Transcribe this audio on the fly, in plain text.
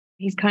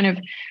He's kind of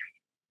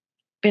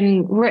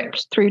been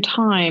ripped through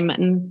time,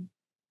 and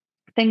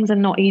things are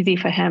not easy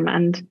for him.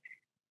 And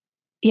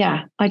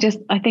yeah, I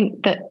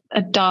think that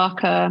a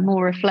darker,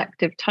 more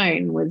reflective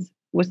tone was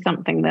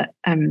something that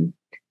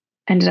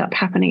ended up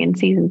happening in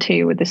season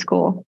 2 with the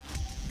score.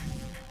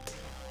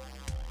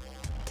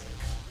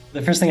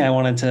 The first thing I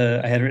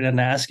had written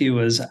to ask you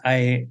was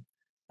I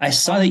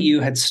saw that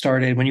you had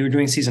started when you were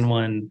doing season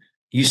 1,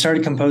 you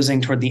started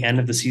composing toward the end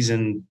of the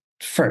season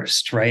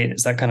first, right?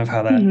 Is that kind of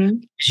how that,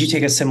 did you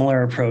take a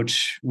similar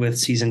approach with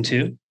season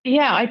 2?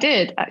 Yeah, I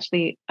did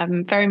actually,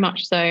 very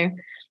much so.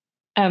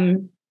 I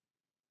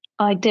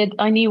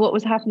knew what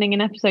was happening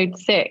in episode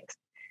 6.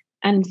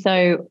 And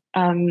so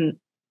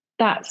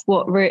that's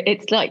what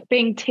it's like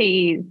being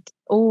teased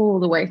all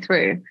the way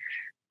through,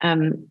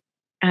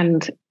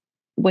 and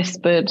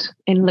whispered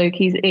in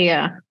Loki's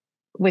ear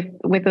with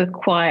a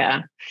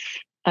choir,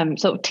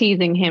 sort of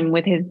teasing him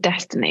with his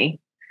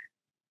destiny.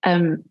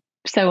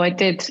 So I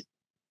did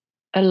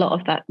a lot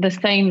of that, the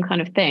same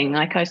kind of thing.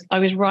 Like I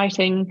was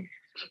writing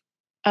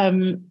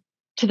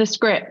to the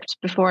script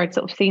before I'd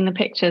sort of seen the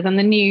pictures, and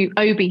the new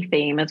Obi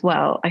theme as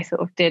well, I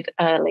sort of did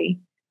early.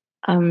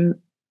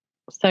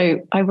 So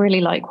I really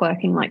like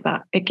working like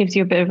that. It gives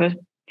you a bit of a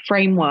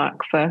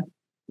framework for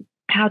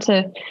how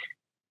to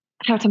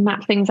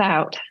map things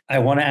out. I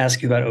want to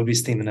ask you about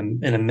Obi's theme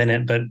in a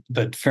minute,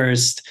 but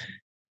first,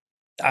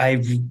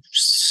 I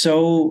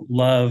so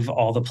love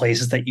all the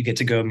places that you get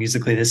to go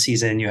musically this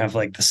season. You have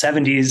like the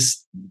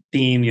 70s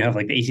theme, you have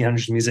like the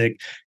 1800s music.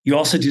 You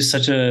also do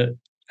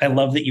I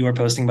love that you are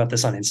posting about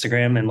this on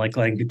Instagram and like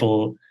letting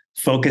people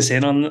focus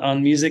in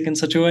on music in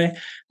such a way.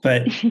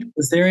 But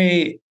was there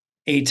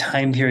a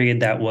time period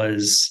that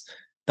was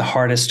the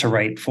hardest to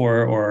write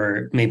for,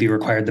 or maybe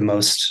required the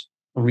most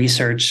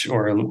research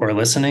or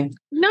listening?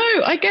 No,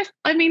 I guess,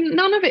 I mean,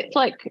 none of it's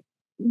like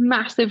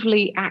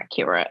massively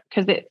accurate,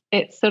 because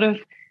it's sort of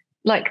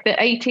like the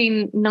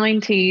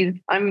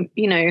 1890s.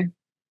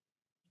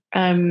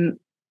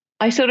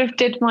 I sort of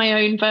did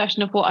my own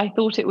version of what I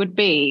thought it would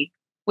be,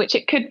 which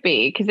it could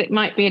be, because it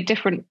might be a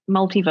different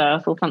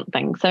multiverse or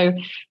something. So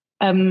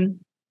that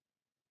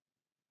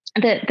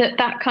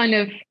kind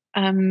of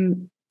a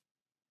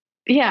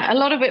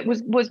lot of it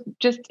was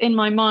just in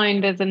my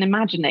mind as an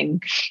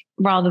imagining,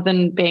 rather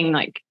than being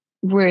like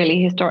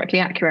really historically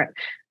accurate.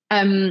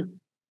 And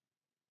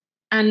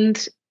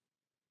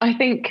I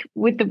think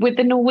with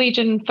the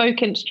Norwegian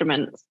folk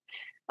instruments,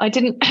 I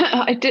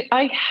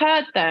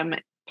heard them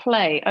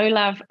play,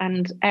 Olav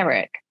and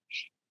Eric.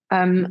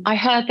 I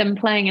heard them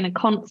playing in a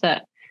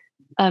concert.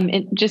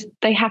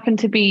 They happened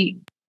to be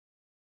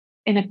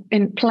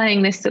in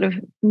playing this sort of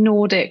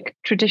Nordic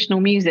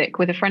traditional music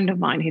with a friend of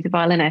mine who's a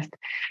violinist,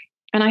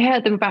 and I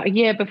heard them about a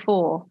year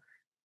before.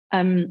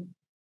 And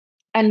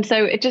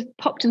so it just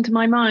popped into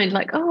my mind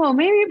like, oh,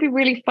 maybe it'd be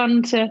really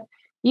fun to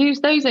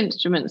use those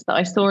instruments that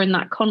I saw in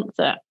that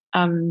concert,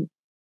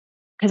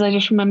 because I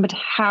just remembered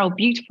how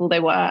beautiful they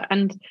were.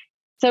 And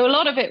so a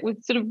lot of it was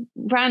sort of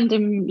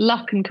random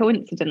luck and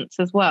coincidence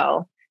as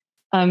well.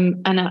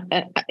 And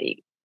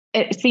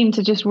it seemed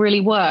to just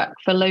really work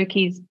for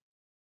Loki's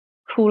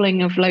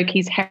calling of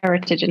Loki's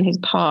heritage and his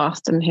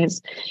past and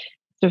his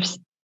sort of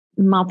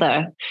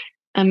mother.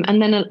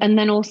 And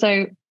then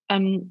also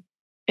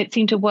it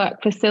seemed to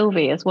work for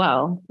Sylvie as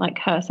well, like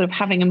her sort of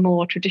having a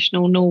more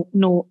traditional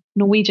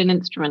Norwegian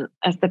instrument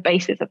as the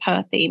basis of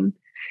her theme.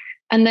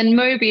 And then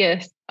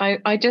Mobius,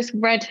 I just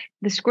read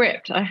the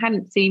script. I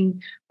hadn't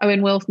seen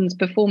Owen Wilson's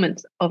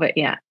performance of it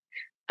yet.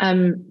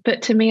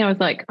 But to me, I was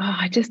like, oh,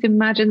 I just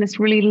imagine this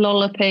really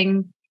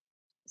lolloping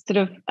sort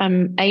of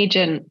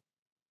agent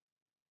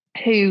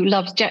who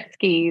loves jet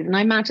skis. And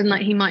I imagine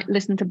that he might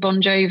listen to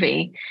Bon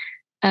Jovi.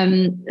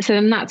 So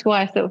then that's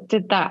why I sort of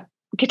did that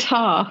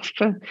guitar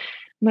for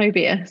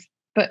Mobius.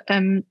 But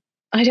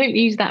I don't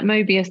use that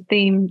Mobius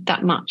theme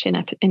that much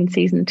in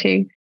season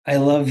 2. I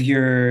love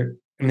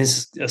this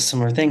is a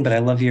similar thing, but I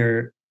love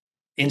your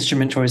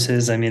instrument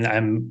choices. I mean,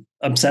 I'm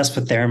obsessed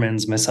with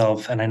theremins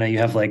myself, and I know you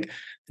have like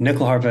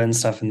nickel harpa and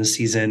stuff in the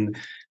season.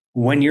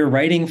 When you're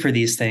writing for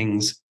these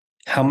things,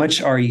 how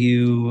much are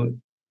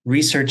you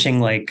researching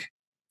like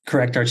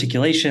correct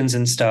articulations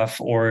and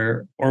stuff,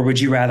 or would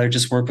you rather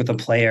just work with a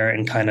player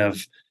and kind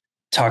of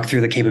talk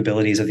through the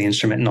capabilities of the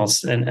instrument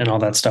and all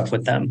that stuff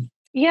with them?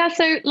 Yeah,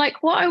 so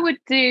like what I would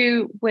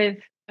do with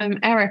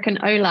Eric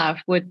and Olav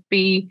would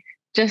be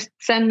just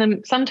send them,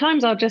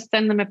 sometimes I'll just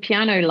send them a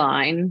piano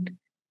line,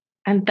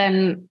 and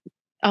then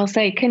I'll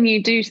say, can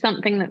you do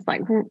something that's like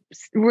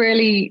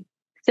really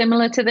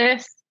similar to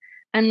this?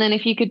 And then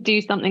if you could do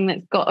something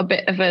that's got a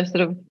bit of a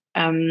sort of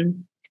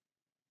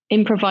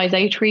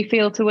improvisatory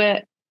feel to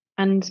it,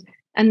 and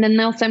then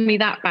they'll send me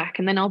that back,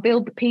 and then I'll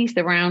build the piece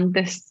around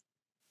this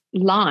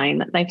line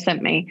that they've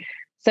sent me.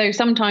 So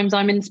sometimes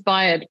I'm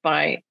inspired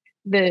by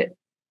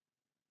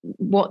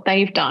what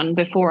they've done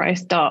before I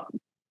start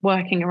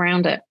working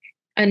around it.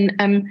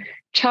 And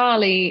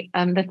Charlie,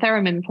 the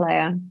theremin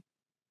player,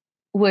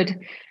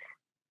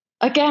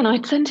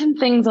 I'd send him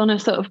things on a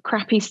sort of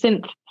crappy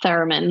synth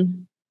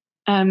theremin.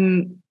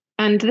 And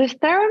And the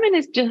theremin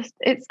is just,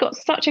 it's got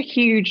such a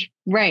huge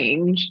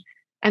range,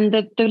 and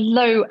the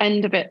low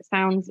end of it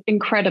sounds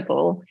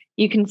incredible.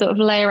 You can sort of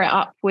layer it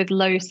up with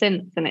low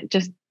synths and it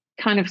just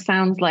kind of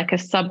sounds like a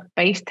sub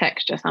bass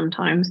texture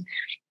sometimes.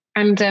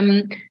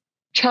 And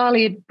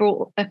Charlie had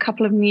brought a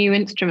couple of new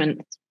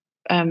instruments.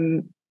 I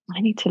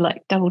need to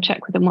like double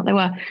check with him what they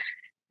were.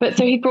 But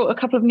so he brought a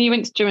couple of new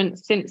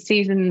instruments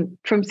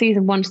from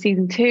season 1 to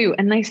season 2,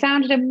 and they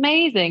sounded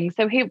amazing.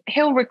 So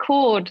he'll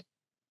record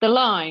the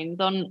lines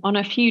on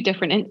a few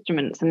different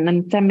instruments and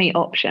then send me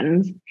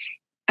options.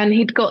 And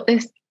he'd got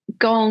this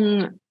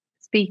gong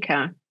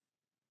speaker,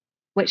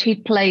 which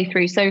he'd play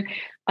through. So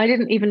I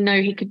didn't even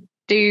know he could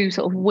do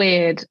sort of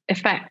weird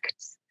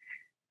effects.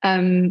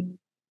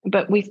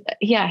 But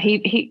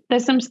he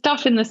there's some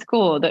stuff in the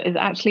score that is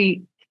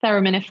actually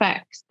theremin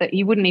effects that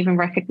you wouldn't even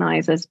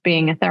recognize as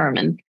being a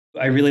theremin.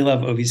 I really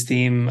love Ovi's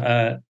theme.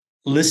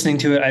 Listening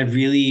to it, I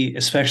really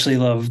especially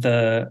love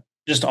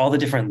just all the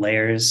different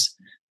layers.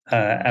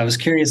 I was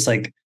curious,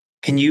 like,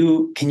 can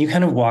you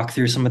kind of walk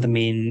through some of the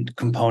main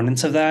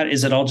components of that?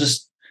 Is it all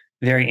just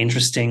very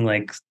interesting,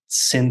 like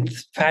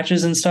synth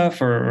patches and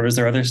stuff, or is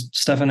there other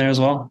stuff in there as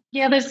well?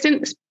 Yeah, there's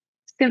synth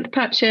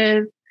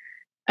patches.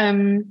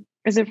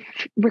 There's a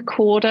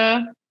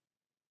recorder,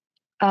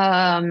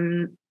 a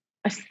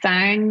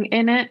sang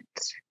in it,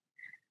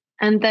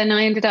 and then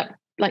I ended up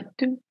like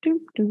dum,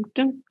 dum, dum,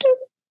 dum,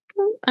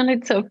 dum, and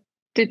it sort of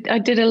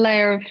did a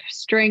layer of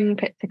string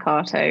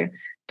pizzicato,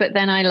 but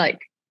then I like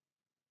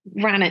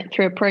ran it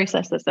through a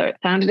processor so it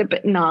sounded a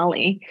bit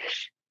gnarly.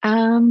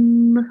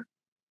 And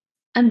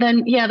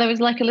then there was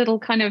like a little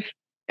kind of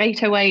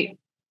 808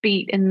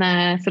 beat in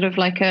there, sort of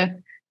like a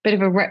bit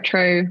of a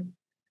retro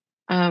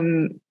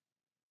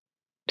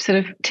sort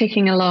of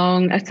ticking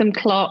along, some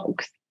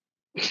clocks.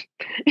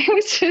 It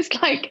was just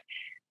like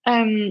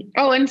and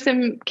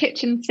some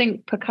kitchen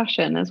sink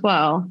percussion as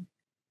well.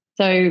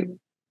 So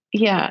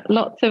yeah,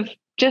 lots of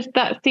just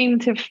that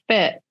seemed to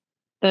fit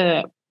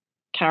the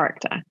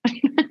character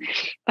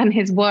and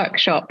his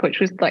workshop, which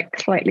was like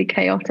slightly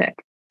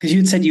chaotic. Because you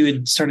had said you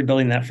had started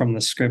building that from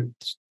the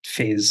script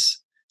phase.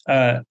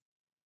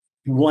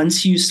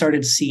 Once you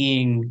started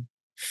seeing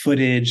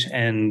footage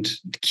and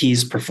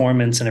Key's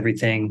performance and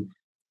everything,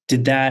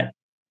 were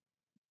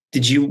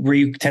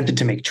you tempted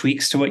to make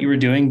tweaks to what you were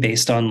doing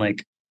based on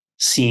like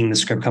seeing the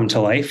script come to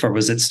life, or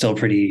was it still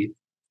pretty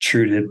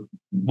true to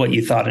what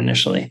you thought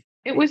initially?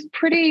 It was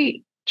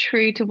pretty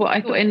true to what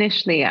I thought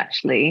initially,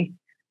 actually.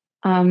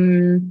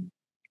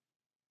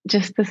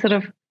 Just the sort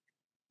of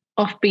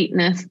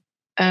offbeatness.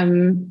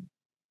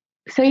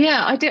 So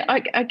yeah, I did.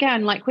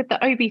 Again, like with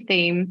the Obi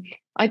theme,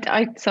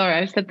 sorry,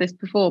 I've said this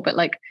before, but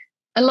like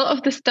a lot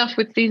of the stuff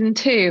with season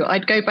 2,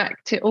 I'd go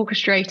back to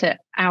orchestrate it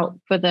out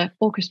for the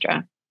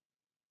orchestra,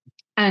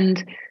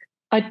 and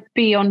I'd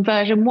be on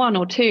version 1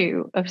 or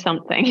 2 of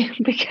something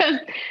because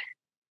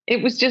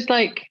it was just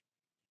like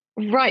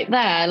right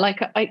there.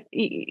 Like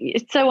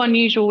it's so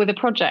unusual with a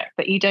project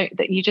that you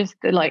just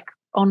like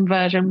on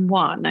version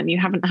 1 and you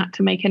haven't had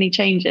to make any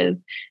changes.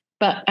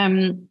 But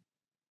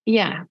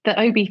the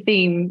Obi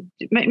theme,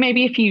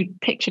 maybe a few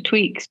picture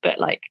tweaks, but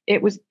like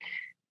it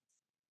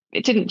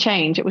didn't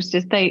change. It was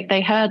just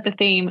they heard the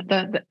theme,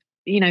 the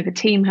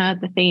team heard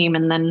the theme,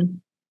 and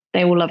then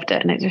they all loved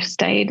it, and it just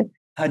stayed.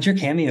 How'd your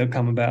cameo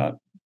come about?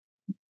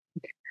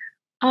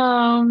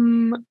 I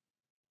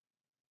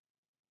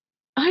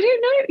don't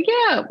know.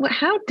 Yeah,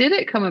 how did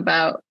it come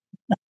about?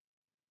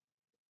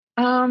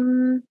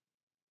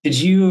 Did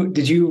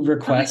you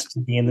request to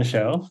be in the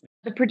show?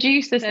 The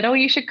producer said, "Oh,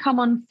 you should come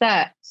on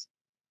set."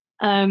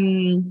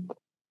 And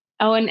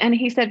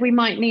he said we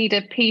might need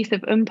a piece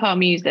of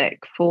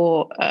music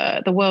for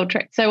the world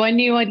trip. So I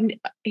knew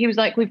he was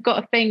like, "We've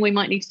got a thing we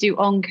might need to do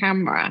on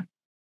camera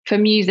for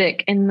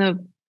music in the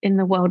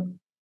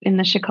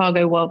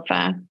Chicago World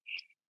Fair."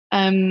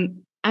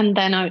 And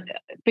then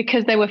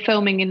because they were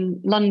filming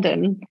in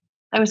London,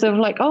 I was sort of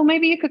like, "Oh,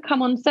 maybe you could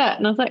come on set."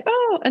 And I was like,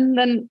 "Oh," and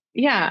then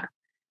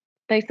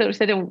they sort of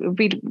said it would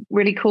be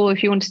really cool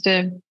if you wanted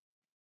to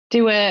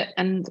do it.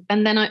 And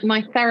then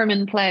my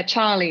theremin player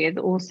Charlie is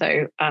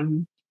also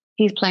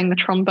he's playing the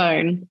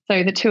trombone,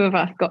 so the two of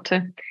us got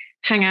to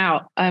hang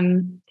out.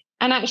 And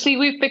actually,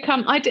 we've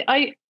become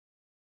I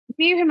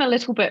knew him a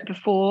little bit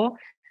before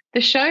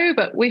the show,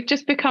 but we've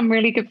just become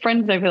really good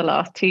friends over the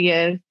last 2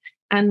 years.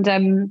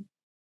 And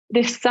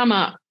this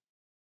summer,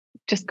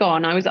 just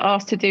gone, I was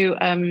asked to do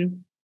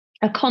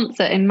a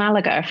concert in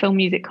Malaga, a film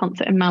music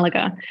concert in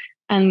Malaga,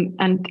 and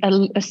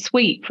a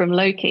suite from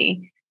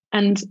Loki.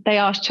 And they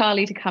asked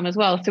Charlie to come as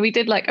well. So we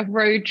did like a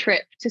road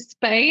trip to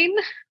Spain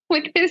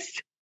with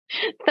his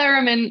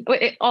theremin.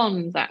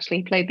 Ons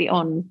actually played the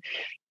ons.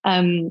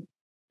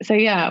 So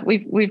yeah,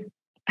 we've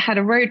had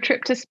a road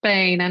trip to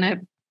Spain and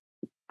a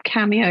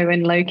cameo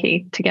in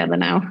Loki together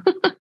now.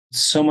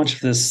 So much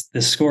of this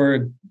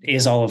score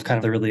is all of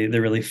kind of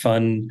the really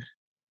fun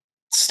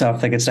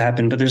stuff that gets to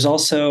happen. But there's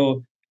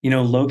also,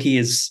 Loki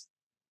is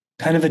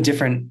kind of a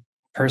different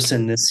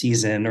person this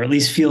season, or at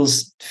least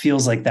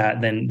feels like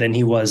that than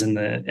he was in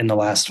the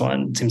last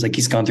one. It seems like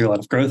he's gone through a lot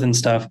of growth and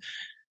stuff.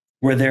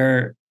 Were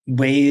there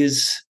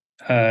ways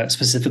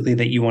specifically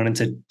that you wanted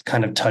to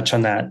kind of touch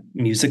on that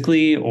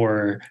musically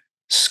or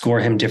score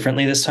him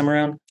differently this time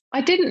around?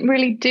 I didn't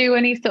really do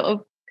any sort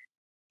of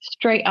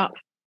straight up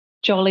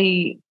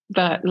jolly,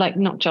 but like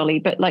not jolly,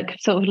 but like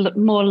sort of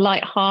more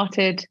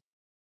light-hearted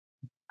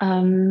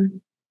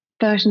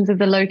versions of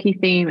the Loki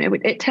theme.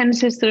 It tends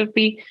to sort of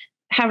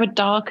have a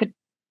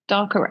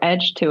darker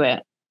edge to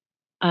it.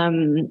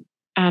 And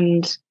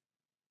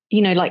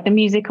like the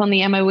music on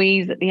the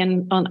MOEs at the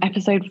end on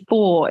episode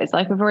 4 is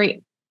like a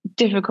very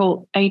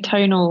difficult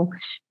atonal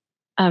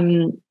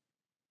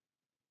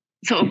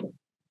sort of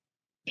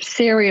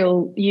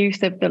serial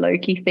use of the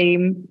Loki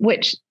theme,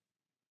 which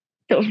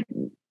sort of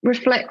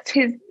reflects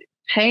his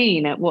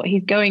pain at what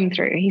he's going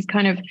through. He's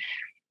kind of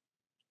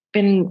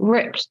been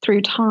ripped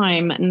through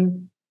time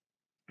and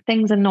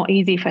things are not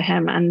easy for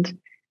him. And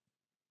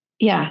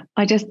yeah,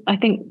 I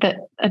think that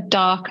a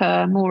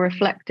darker, more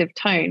reflective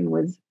tone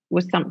was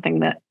something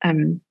that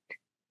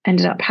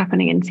ended up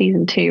happening in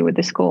season 2 with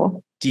the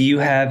score. Do you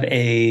have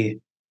a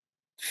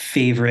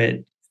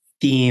favorite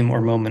theme or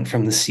moment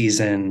from the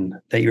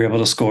season that you're able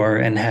to score,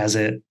 and has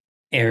it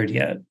aired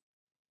yet?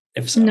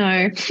 If so.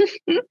 No.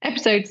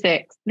 Episode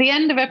 6. The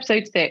end of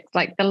episode 6,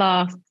 like the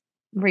last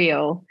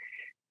reel.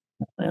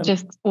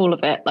 Just all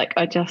of it. Like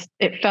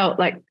it felt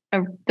like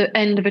the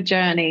end of a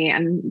journey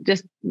and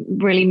just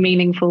really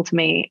meaningful to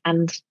me.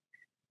 And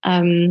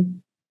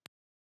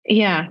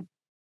yeah,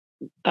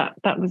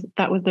 that was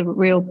the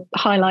real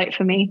highlight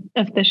for me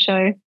of the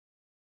show.